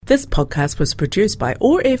This podcast was produced by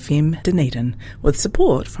OAR FM Dunedin with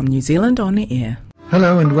support from New Zealand On Air.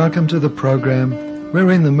 Hello and welcome to the program.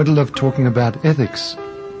 We're in the middle of talking about ethics.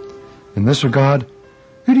 In this regard,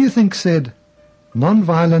 who do you think said,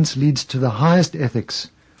 "Non-violence leads to the highest ethics,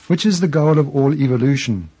 which is the goal of all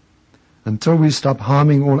evolution. Until we stop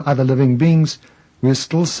harming all other living beings, we're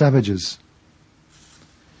still savages."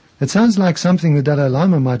 It sounds like something the Dalai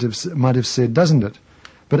Lama might have said, doesn't it?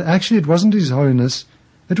 But actually it wasn't His Holiness,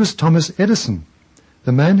 it was Thomas Edison,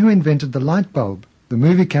 the man who invented the light bulb, the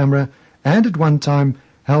movie camera, and at one time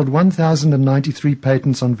held 1,093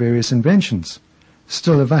 patents on various inventions.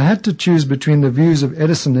 Still, if I had to choose between the views of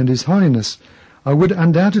Edison and His Holiness, I would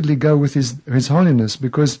undoubtedly go with His Holiness,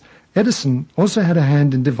 because Edison also had a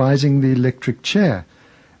hand in devising the electric chair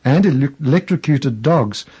and electrocuted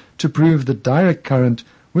dogs to prove that direct current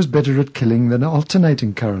was better at killing than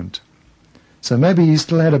alternating current. So maybe he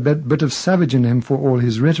still had a bit of savage in him for all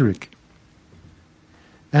his rhetoric.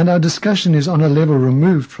 And our discussion is on a level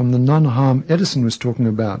removed from the non-harm Edison was talking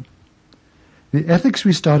about. The ethics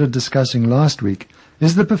we started discussing last week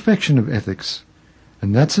is the perfection of ethics,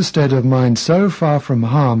 and that's a state of mind so far from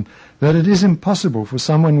harm that it is impossible for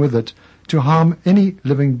someone with it to harm any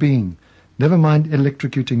living being, never mind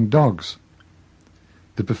electrocuting dogs.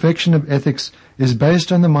 The perfection of ethics is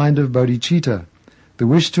based on the mind of bodhicitta, the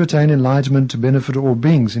wish to attain enlightenment to benefit all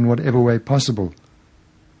beings in whatever way possible.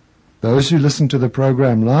 Those who listened to the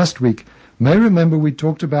program last week may remember we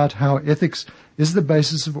talked about how ethics is the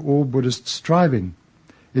basis of all Buddhist striving.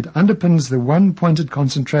 It underpins the one-pointed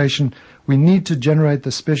concentration we need to generate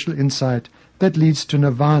the special insight that leads to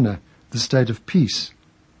nirvana, the state of peace.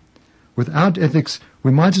 Without ethics,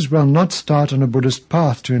 we might as well not start on a Buddhist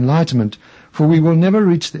path to enlightenment, for we will never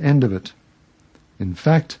reach the end of it. In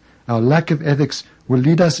fact, our lack of ethics will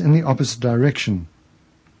lead us in the opposite direction.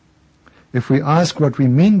 If we ask what we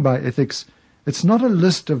mean by ethics, it's not a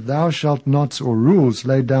list of thou shalt nots or rules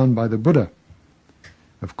laid down by the Buddha.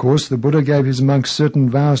 Of course, the Buddha gave his monks certain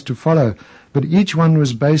vows to follow, but each one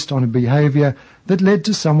was based on a behavior that led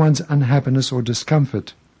to someone's unhappiness or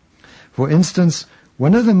discomfort. For instance,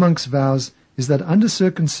 one of the monks' vows is that under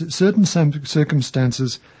certain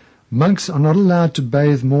circumstances, monks are not allowed to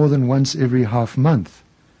bathe more than once every half-month.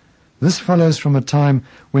 This follows from a time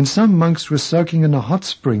when some monks were soaking in a hot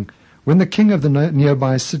spring when the king of the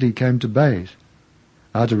nearby city came to bathe.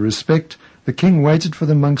 Out of respect, the king waited for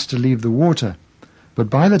the monks to leave the water, but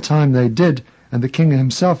by the time they did and the king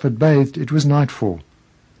himself had bathed, it was nightfall.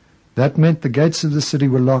 That meant the gates of the city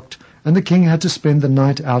were locked and the king had to spend the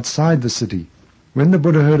night outside the city. When the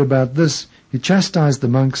Buddha heard about this, he chastised the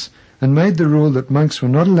monks and made the rule that monks were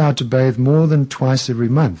not allowed to bathe more than twice every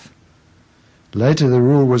month. Later the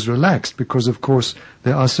rule was relaxed because, of course,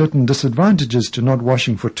 there are certain disadvantages to not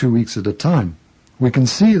washing for 2 weeks at a time. We can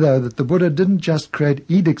see, though, that the Buddha didn't just create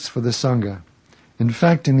edicts for the Sangha. In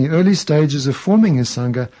fact, in the early stages of forming his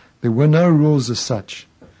Sangha, there were no rules as such.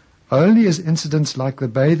 Only as incidents like the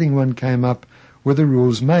bathing one came up were the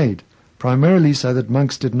rules made, primarily so that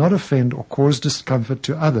monks did not offend or cause discomfort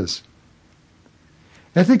to others.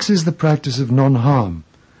 Ethics is the practice of non-harm,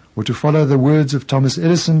 or to follow the words of Thomas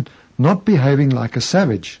Edison, not behaving like a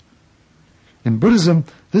savage. In Buddhism,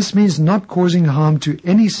 this means not causing harm to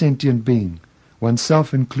any sentient being,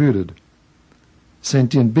 oneself included.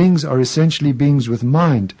 Sentient beings are essentially beings with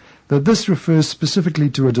mind, though this refers specifically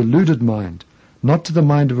to a deluded mind, not to the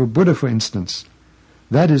mind of a Buddha, for instance.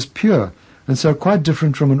 That is pure, and so quite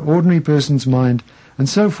different from an ordinary person's mind, and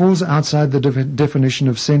so falls outside the definition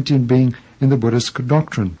of sentient being in the Buddhist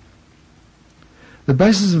doctrine. The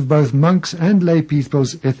basis of both monks' and lay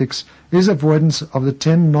people's ethics is avoidance of the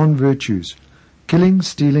 10 non-virtues: killing,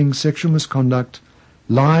 stealing, sexual misconduct,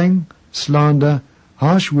 lying, slander,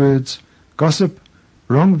 harsh words, gossip,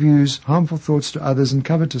 wrong views, harmful thoughts to others, and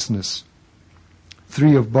covetousness.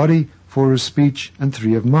 3 of body, 4 of speech, and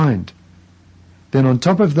 3 of mind. Then on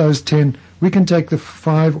top of those 10, we can take the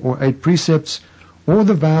 5 or 8 precepts, or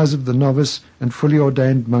the vows of the novice and fully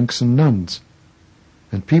ordained monks and nuns.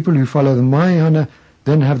 And people who follow the Mahayana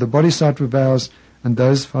then have the Bodhisattva vows, and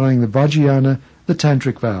those following the Vajrayana, the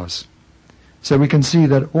Tantric vows. So we can see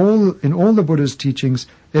that in all the Buddha's teachings,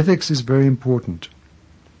 ethics is very important.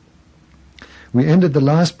 We ended the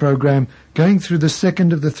last program going through the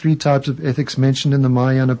second of the 3 types of ethics mentioned in the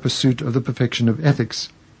Mahayana pursuit of the perfection of ethics.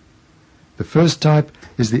 The first type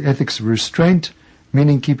is the ethics of restraint,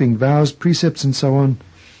 meaning keeping vows, precepts, and so on.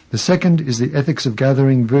 The second is the ethics of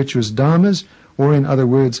gathering virtuous dharmas, or in other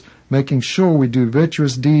words, making sure we do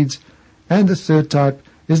virtuous deeds. And the third type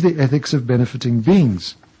is the ethics of benefiting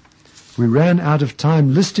beings. We ran out of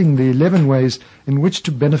time listing the 11 ways in which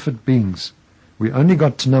to benefit beings. We only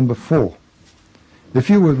got to number 4. If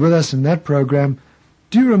you were with us in that program,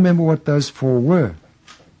 do you remember what those 4 were?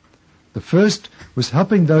 The first was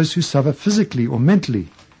helping those who suffer physically or mentally.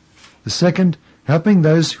 The second, helping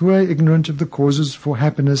those who are ignorant of the causes for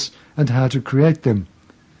happiness and how to create them,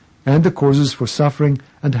 and the causes for suffering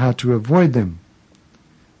and how to avoid them.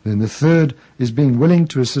 Then the third is being willing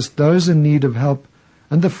to assist those in need of help,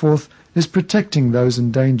 and the fourth is protecting those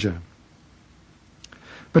in danger.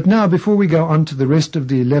 But now, before we go on to the rest of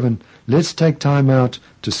the 11, let's take time out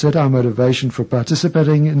to set our motivation for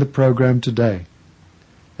participating in the program today.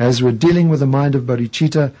 As we're dealing with the mind of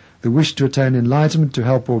bodhicitta, the wish to attain enlightenment to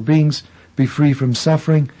help all beings be free from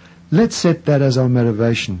suffering, let's set that as our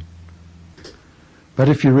motivation. But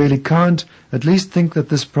if you really can't, at least think that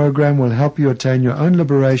this program will help you attain your own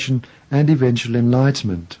liberation and eventual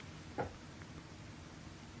enlightenment.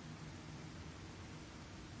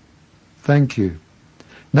 Thank you.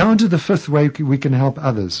 Now on to the 5th way we can help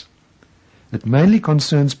others. It mainly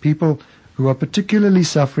concerns people who are particularly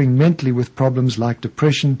suffering mentally with problems like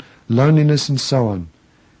depression, loneliness, and so on,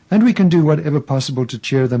 and we can do whatever possible to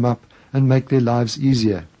cheer them up and make their lives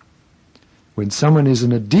easier. When someone is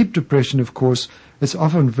in a deep depression, of course, it's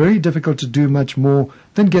often very difficult to do much more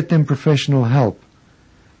than get them professional help.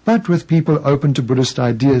 But with people open to Buddhist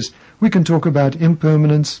ideas, we can talk about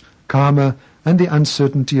impermanence, karma, and the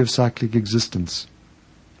uncertainty of cyclic existence.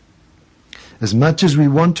 As much as we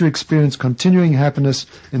want to experience continuing happiness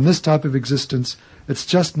in this type of existence, it's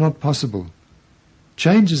just not possible.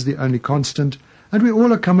 Change is the only constant, and we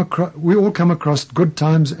all come across good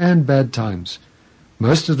times and bad times.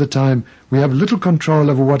 Most of the time, we have little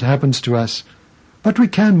control over what happens to us, but we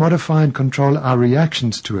can modify and control our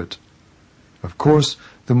reactions to it. Of course,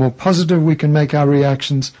 the more positive we can make our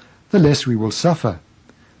reactions, the less we will suffer.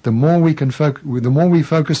 The more we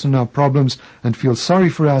focus on our problems and feel sorry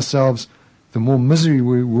for ourselves, the more misery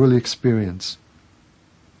we will experience.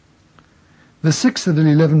 The 6th of the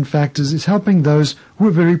 11 factors is helping those who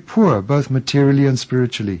are very poor, both materially and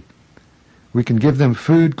spiritually. We can give them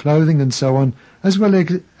food, clothing, and so on, as well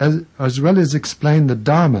as explain the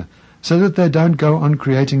Dharma, so that they don't go on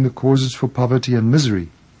creating the causes for poverty and misery.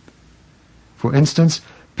 For instance,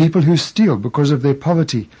 people who steal because of their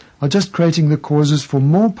poverty are just creating the causes for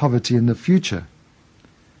more poverty in the future.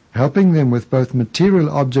 Helping them with both material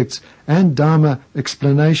objects and Dharma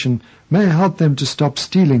explanation may help them to stop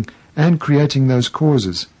stealing and creating those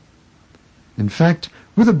causes. In fact,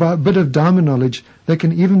 with a bit of Dharma knowledge, they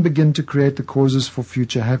can even begin to create the causes for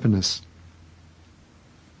future happiness.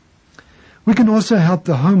 We can also help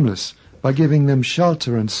the homeless by giving them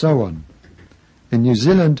shelter and so on. In New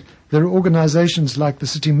Zealand, there are organizations like the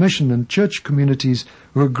City Mission and church communities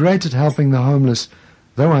who are great at helping the homeless,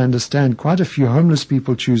 though I understand quite a few homeless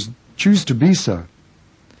people choose to be so.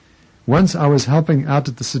 Once I was helping out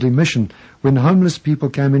at the City Mission when homeless people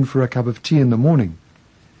came in for a cup of tea in the morning.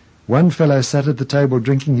 One fellow sat at the table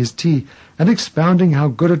drinking his tea and expounding how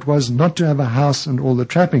good it was not to have a house and all the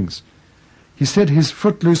trappings. He said his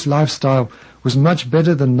footloose lifestyle was much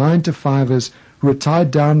better than 9-to-5ers who were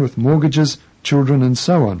tied down with mortgages, children, and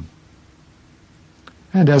so on.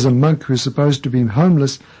 And as a monk who's supposed to be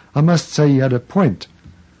homeless, I must say he had a point,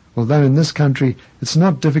 although in this country it's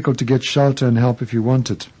not difficult to get shelter and help if you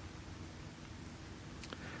want it.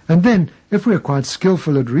 And then, if we are quite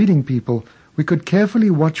skillful at reading people, we could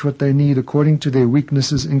carefully watch what they need according to their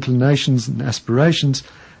weaknesses, inclinations, and aspirations,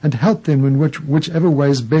 and help them in whichever way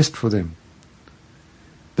is best for them.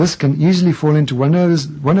 This can easily fall into one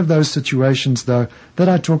of those situations, though, that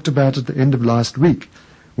I talked about at the end of last week,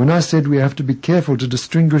 when I said we have to be careful to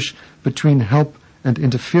distinguish between help and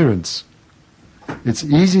interference. It's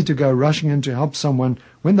easy to go rushing in to help someone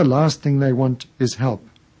when the last thing they want is help.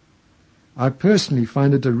 I personally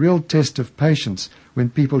find it a real test of patience when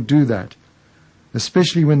people do that,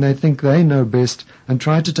 especially when they think they know best and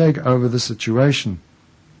try to take over the situation.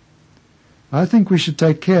 I think we should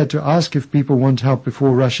take care to ask if people want help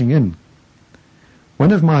before rushing in.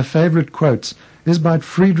 One of my favorite quotes is by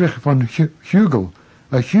Friedrich von Hegel,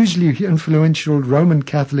 a hugely influential Roman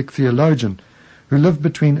Catholic theologian who lived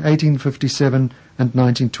between 1857 and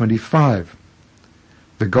 1925.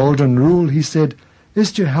 The golden rule, he said,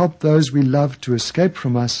 is to help those we love to escape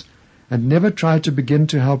from us and never try to begin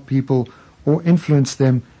to help people or influence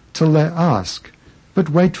them till they ask, but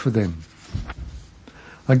wait for them.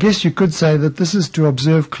 I guess you could say that this is to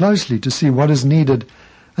observe closely to see what is needed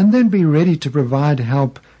and then be ready to provide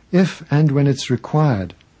help if and when it's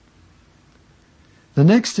required. The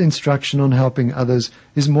next instruction on helping others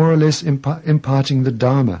is more or less imparting the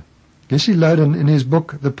Dharma. Geshe Loden, in his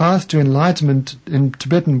book The Path to Enlightenment in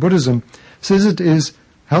Tibetan Buddhism, says it is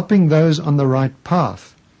helping those on the right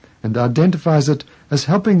path, and identifies it as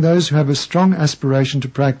helping those who have a strong aspiration to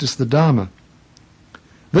practice the Dharma.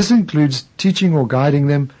 This includes teaching or guiding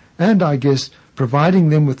them, and, I guess, providing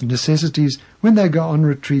them with necessities when they go on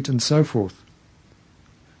retreat and so forth.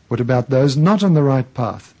 What about those not on the right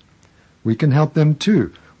path? We can help them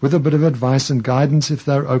too, with a bit of advice and guidance if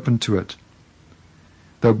they're open to it.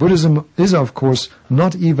 Though Buddhism is, of course,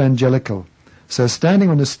 not evangelical, so standing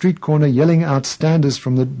on a street corner yelling out standards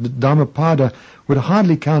from the Dhammapada would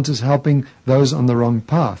hardly count as helping those on the wrong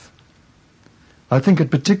path. I think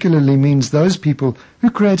it particularly means those people who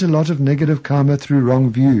create a lot of negative karma through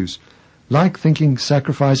wrong views, like thinking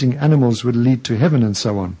sacrificing animals would lead to heaven and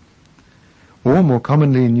so on. Or, more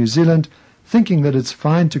commonly in New Zealand, thinking that it's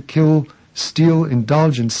fine to kill, steal,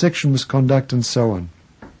 indulge in sexual misconduct and so on.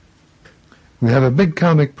 We have a big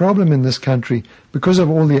karmic problem in this country because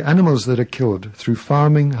of all the animals that are killed through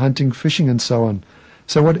farming, hunting, fishing and so on.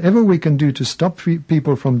 So whatever we can do to stop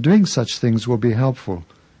people from doing such things will be helpful.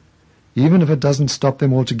 Even if it doesn't stop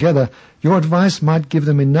them altogether, your advice might give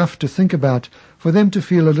them enough to think about for them to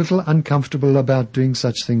feel a little uncomfortable about doing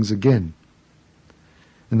such things again.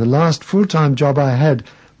 In the last full-time job I had,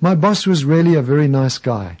 my boss was really a very nice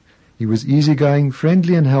guy. He was easygoing,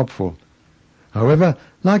 friendly and helpful. However,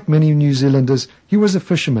 like many New Zealanders, he was a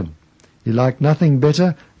fisherman. He liked nothing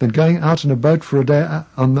better than going out on a boat for a day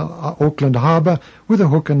on the Auckland harbour with a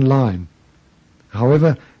hook and line.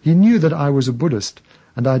 However, he knew that I was a Buddhist,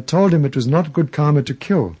 and I told him it was not good karma to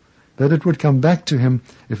kill, that it would come back to him,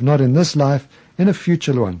 if not in this life, in a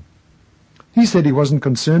future one. He said he wasn't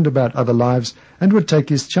concerned about other lives and would take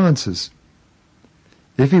his chances.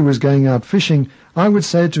 If he was going out fishing, I would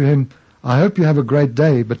say to him, "I hope you have a great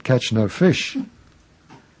day, but catch no fish."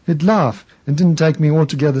 He'd laugh and didn't take me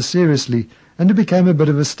altogether seriously, and it became a bit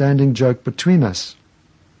of a standing joke between us.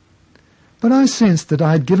 But I sensed that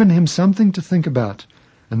I had given him something to think about,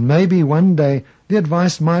 and maybe one day the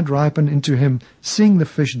advice might ripen into him seeing the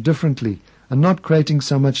fish differently and not creating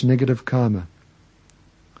so much negative karma.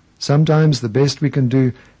 Sometimes the best we can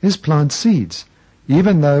do is plant seeds,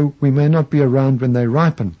 even though we may not be around when they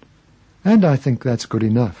ripen, and I think that's good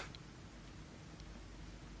enough.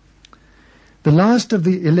 The last of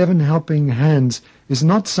the 11 helping hands is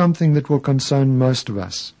not something that will concern most of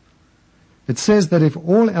us. It says that if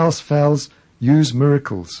all else fails, use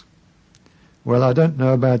miracles. Well, I don't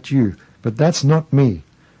know about you, but that's not me.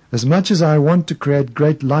 As much as I want to create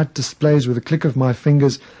great light displays with a click of my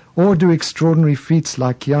fingers or do extraordinary feats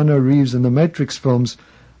like Keanu Reeves in the Matrix films,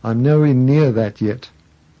 I'm nowhere near that yet.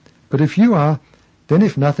 But if you are, then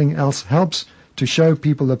if nothing else helps to show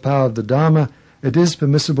people the power of the Dharma, it is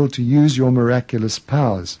permissible to use your miraculous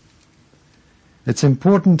powers. It's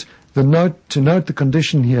important to note the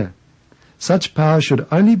condition here. Such power should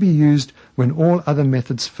only be used when all other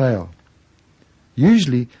methods fail.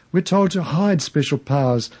 Usually, we're told to hide special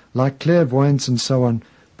powers like clairvoyance and so on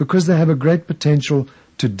because they have a great potential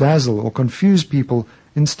to dazzle or confuse people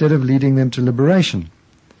instead of leading them to liberation.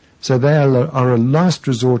 So they are a last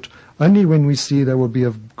resort only when we see they will be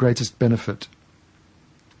of greatest benefit.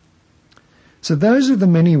 So those are the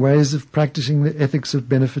many ways of practicing the ethics of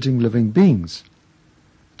benefiting living beings.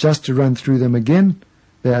 Just to run through them again,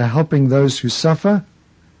 they are helping those who suffer,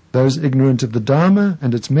 those ignorant of the Dharma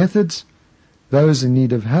and its methods, those in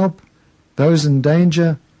need of help, those in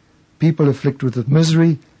danger, people afflicted with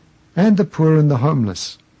misery, and the poor and the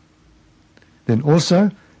homeless. Then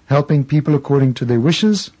also helping people according to their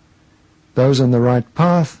wishes, those on the right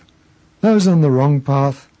path, those on the wrong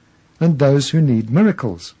path, and those who need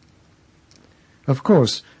miracles. Of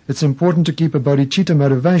course, it's important to keep a bodhicitta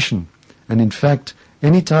motivation, and in fact,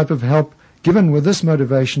 any type of help given with this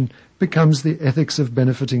motivation becomes the ethics of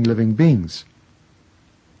benefiting living beings.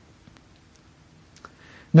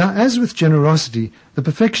 Now, as with generosity, the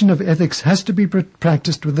perfection of ethics has to be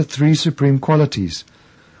practiced with the 3 supreme qualities,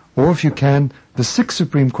 or if you can, the 6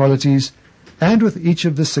 supreme qualities, and with each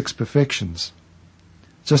of the 6 perfections.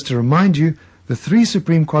 Just to remind you, the 3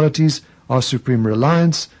 supreme qualities are supreme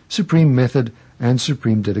reliance, supreme method, and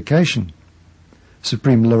supreme dedication.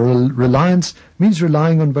 Supreme reliance means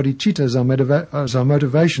relying on bodhicitta as our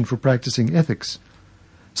motivation for practicing ethics.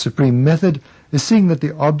 Supreme method is seeing that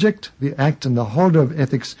the object, the act, and the holder of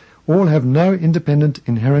ethics all have no independent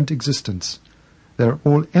inherent existence. They are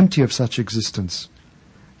all empty of such existence.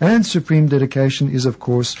 And supreme dedication is, of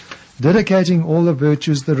course, dedicating all the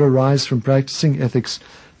virtues that arise from practicing ethics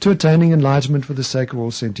to attaining enlightenment for the sake of all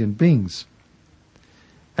sentient beings.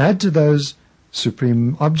 Add to those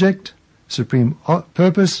supreme object, supreme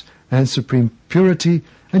purpose, and supreme purity,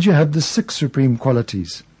 and you have the 6 supreme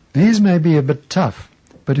qualities. These may be a bit tough,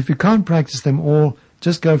 but if you can't practice them all,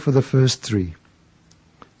 just go for the first three.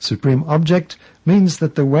 Supreme object means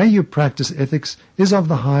that the way you practice ethics is of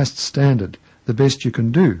the highest standard, the best you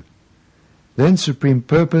can do. Then supreme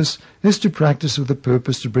purpose is to practice with a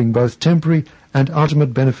purpose to bring both temporary and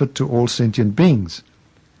ultimate benefit to all sentient beings.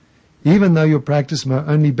 Even though your practice may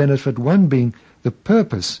only benefit one being, the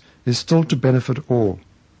purpose is still to benefit all.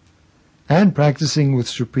 And practicing with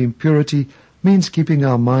supreme purity means keeping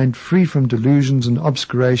our mind free from delusions and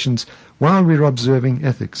obscurations while we're observing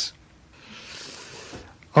ethics.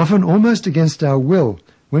 Often, almost against our will,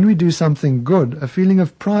 when we do something good, a feeling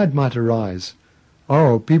of pride might arise.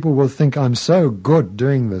 Oh, people will think I'm so good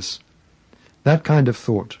doing this. That kind of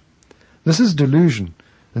thought. This is delusion,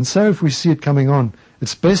 and so if we see it coming on,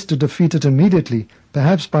 it's best to defeat it immediately,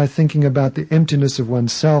 perhaps by thinking about the emptiness of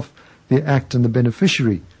oneself, the act and the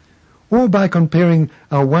beneficiary, or by comparing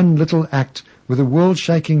our one little act with the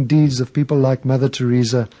world-shaking deeds of people like Mother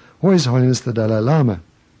Teresa or His Holiness the Dalai Lama.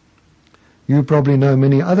 You probably know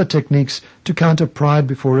many other techniques to counter pride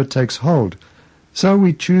before it takes hold, so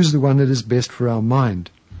we choose the one that is best for our mind.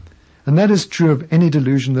 And that is true of any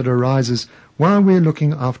delusion that arises while we are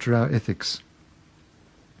looking after our ethics.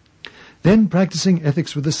 Then practicing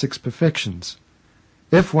ethics with the 6 perfections.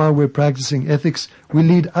 If while we're practicing ethics we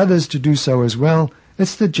lead others to do so as well,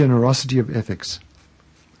 it's the generosity of ethics.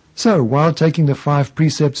 So, while taking the 5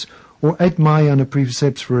 precepts or 8 Mahayana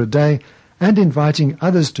precepts for a day and inviting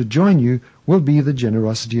others to join you will be the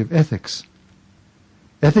generosity of ethics.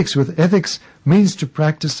 Ethics with ethics means to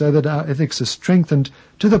practice so that our ethics are strengthened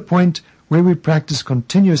to the point where we practice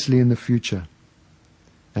continuously in the future.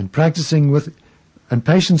 And patience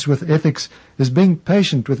with ethics is being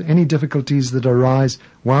patient with any difficulties that arise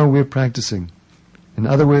while we're practicing. In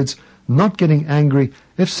other words, not getting angry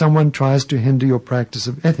if someone tries to hinder your practice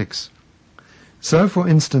of ethics. So, for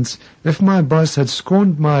instance, if my boss had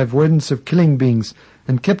scorned my avoidance of killing beings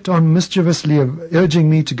and kept on mischievously urging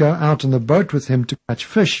me to go out on the boat with him to catch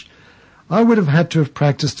fish, I would have had to have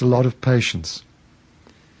practiced a lot of patience.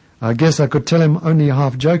 I guess I could tell him only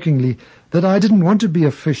half-jokingly that I didn't want to be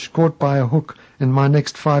a fish caught by a hook in my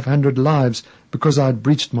next 500 lives because I'd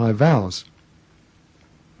breached my vows.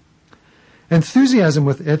 Enthusiasm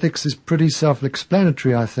with ethics is pretty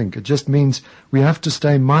self-explanatory, I think. It just means we have to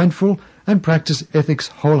stay mindful and practice ethics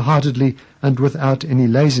wholeheartedly and without any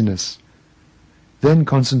laziness. Then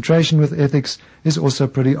concentration with ethics is also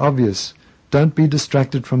pretty obvious. Don't be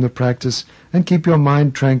distracted from the practice and keep your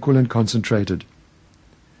mind tranquil and concentrated.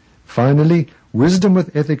 Finally, wisdom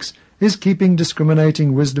with ethics is keeping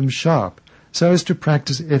discriminating wisdom sharp so as to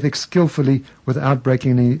practice ethics skillfully without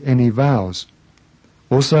breaking any vows.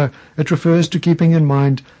 Also, it refers to keeping in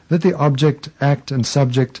mind that the object, act, and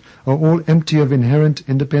subject are all empty of inherent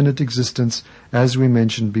independent existence, as we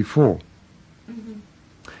mentioned before.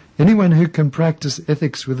 Anyone who can practice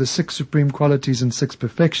ethics with the 6 supreme qualities and 6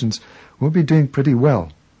 perfections will be doing pretty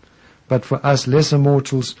well. But for us lesser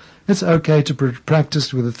mortals, it's okay to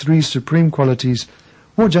practice with the 3 supreme qualities,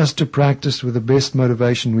 or just to practice with the best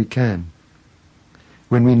motivation we can.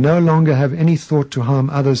 When we no longer have any thought to harm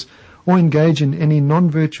others, or engage in any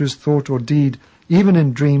non-virtuous thought or deed, even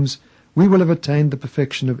in dreams, we will have attained the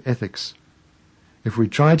perfection of ethics. If we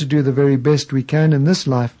try to do the very best we can in this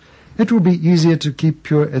life, it will be easier to keep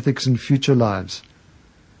pure ethics in future lives.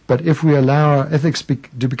 But if we allow our ethics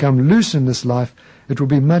to become loose in this life, it will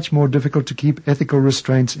be much more difficult to keep ethical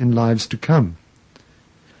restraints in lives to come.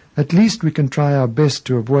 At least we can try our best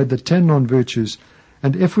to avoid the 10 non-virtues,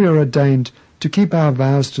 and if we are ordained, to keep our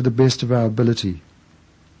vows to the best of our ability.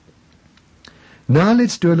 Now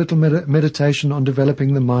let's do a little meditation on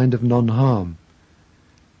developing the mind of non-harm.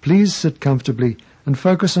 Please sit comfortably and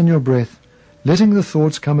focus on your breath, letting the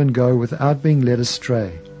thoughts come and go without being led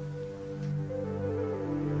astray.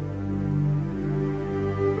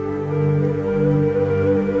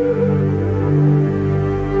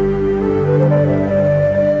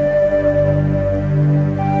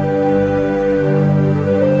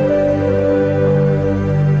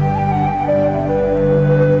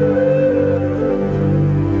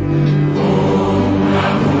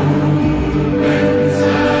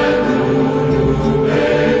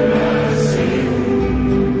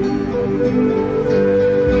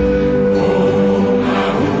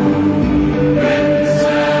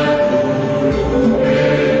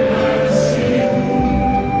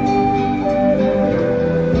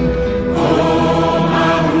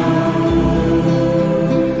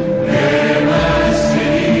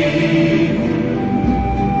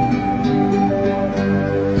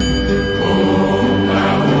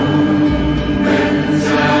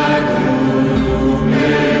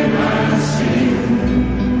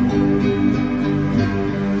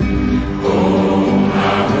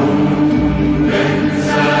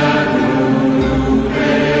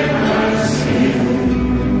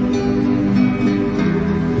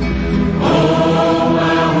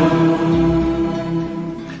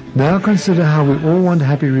 consider how we all want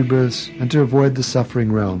happy rebirths and to avoid the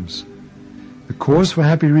suffering realms. The cause for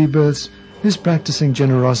happy rebirths is practicing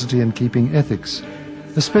generosity and keeping ethics,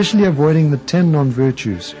 especially avoiding the 10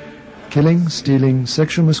 non-virtues: killing, stealing,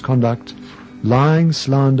 sexual misconduct, lying,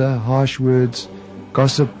 slander, harsh words,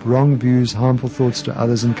 gossip, wrong views, harmful thoughts to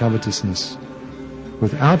others, and covetousness.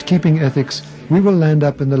 Without keeping ethics, we will land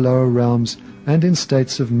up in the lower realms and in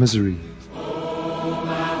states of misery.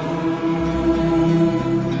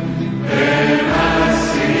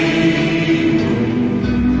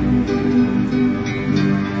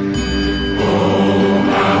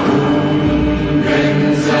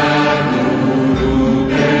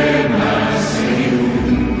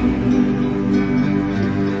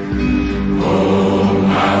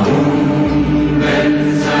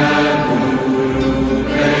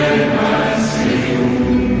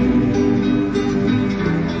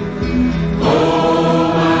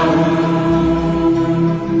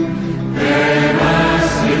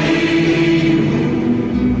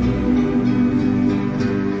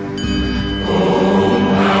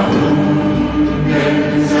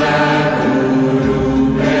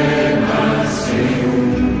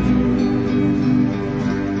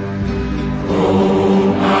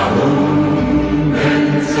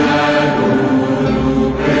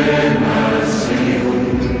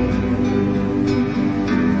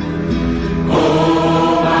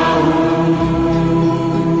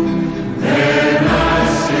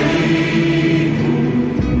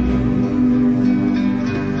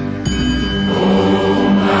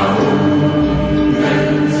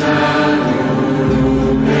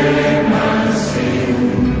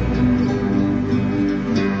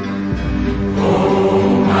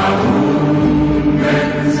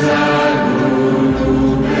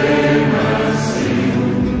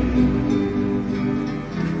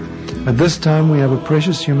 At this time we have a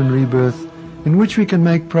precious human rebirth in which we can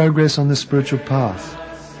make progress on the spiritual path.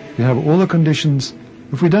 We have all the conditions.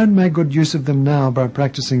 If we don't make good use of them now by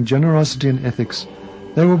practicing generosity and ethics,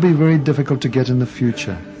 they will be very difficult to get in the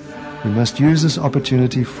future. We must use this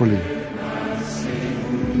opportunity fully.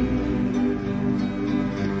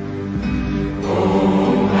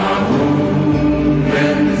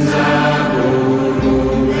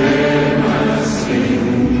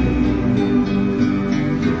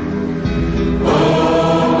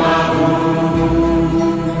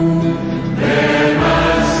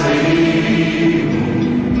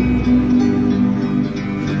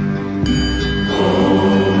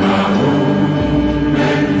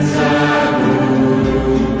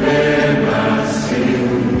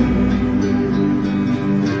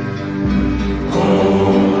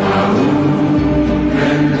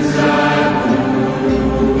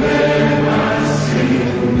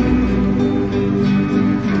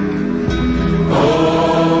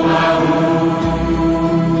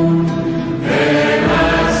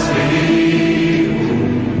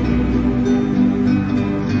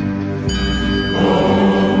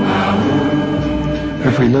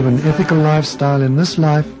 If we live an ethical lifestyle in this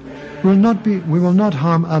life, we will not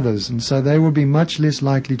harm others, and so they will be much less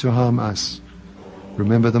likely to harm us.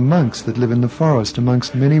 Remember the monks that live in the forest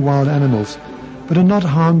amongst many wild animals, but are not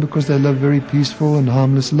harmed because they live very peaceful and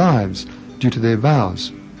harmless lives due to their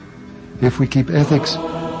vows. If we keep ethics,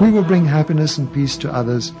 we will bring happiness and peace to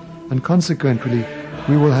others, and consequently,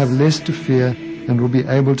 we will have less to fear and will be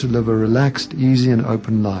able to live a relaxed, easy and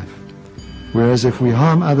open life. Whereas if we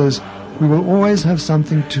harm others, we will always have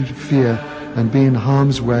something to fear and be in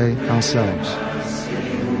harm's way ourselves.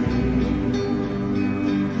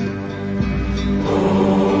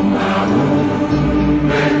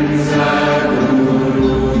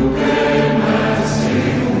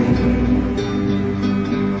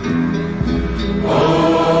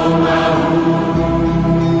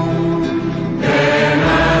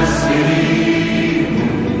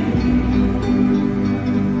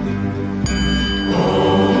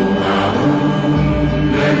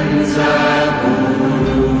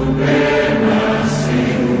 Guru Bema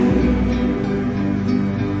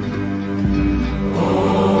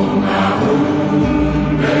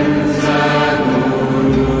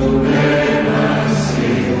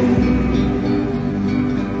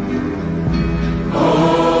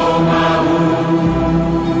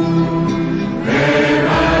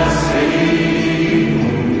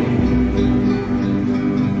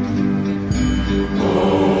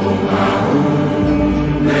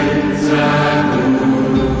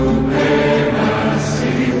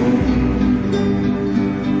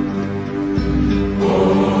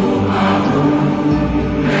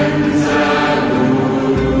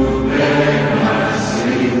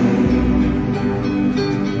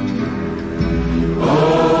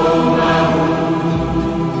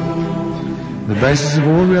basis of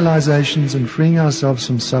all realizations and freeing ourselves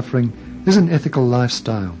from suffering is an ethical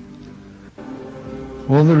lifestyle.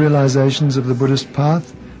 All the realizations of the Buddhist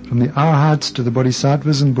path, from the Arhats to the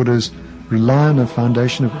Bodhisattvas and Buddhas, rely on a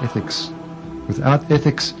foundation of ethics. Without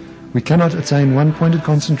ethics, we cannot attain one-pointed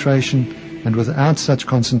concentration, and without such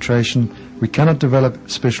concentration, we cannot develop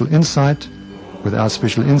special insight. Without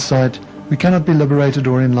special insight, we cannot be liberated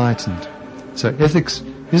or enlightened. So ethics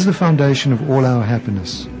is the foundation of all our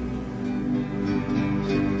happiness.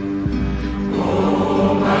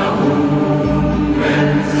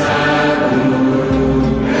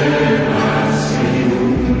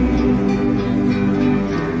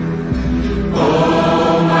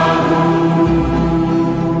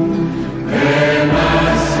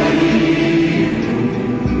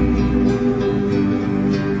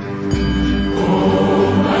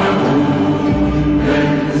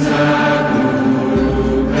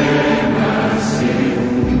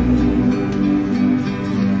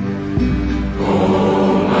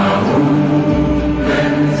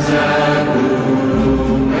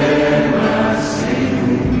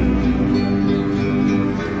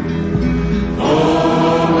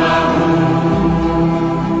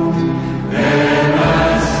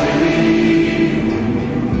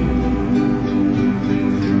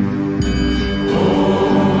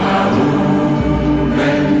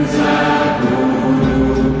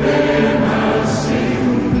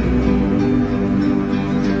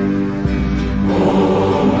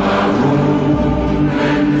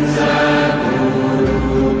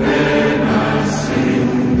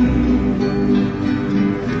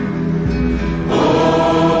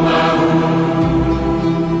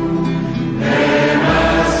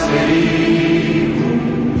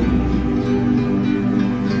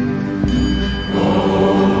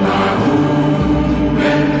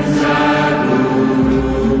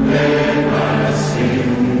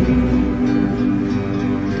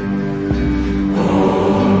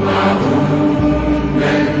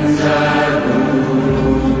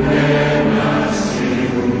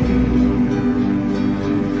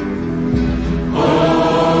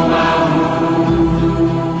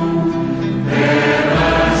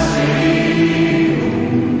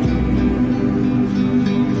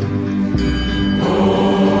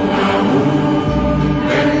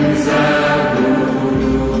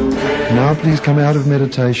 Now please come out of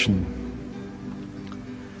meditation.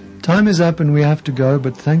 Time is up and we have to go,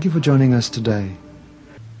 but thank you for joining us today.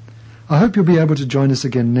 I hope you'll be able to join us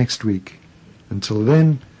again next week. Until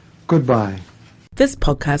then, goodbye. This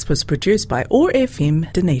podcast was produced by OAR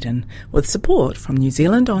FM Dunedin with support from New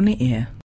Zealand On the Air.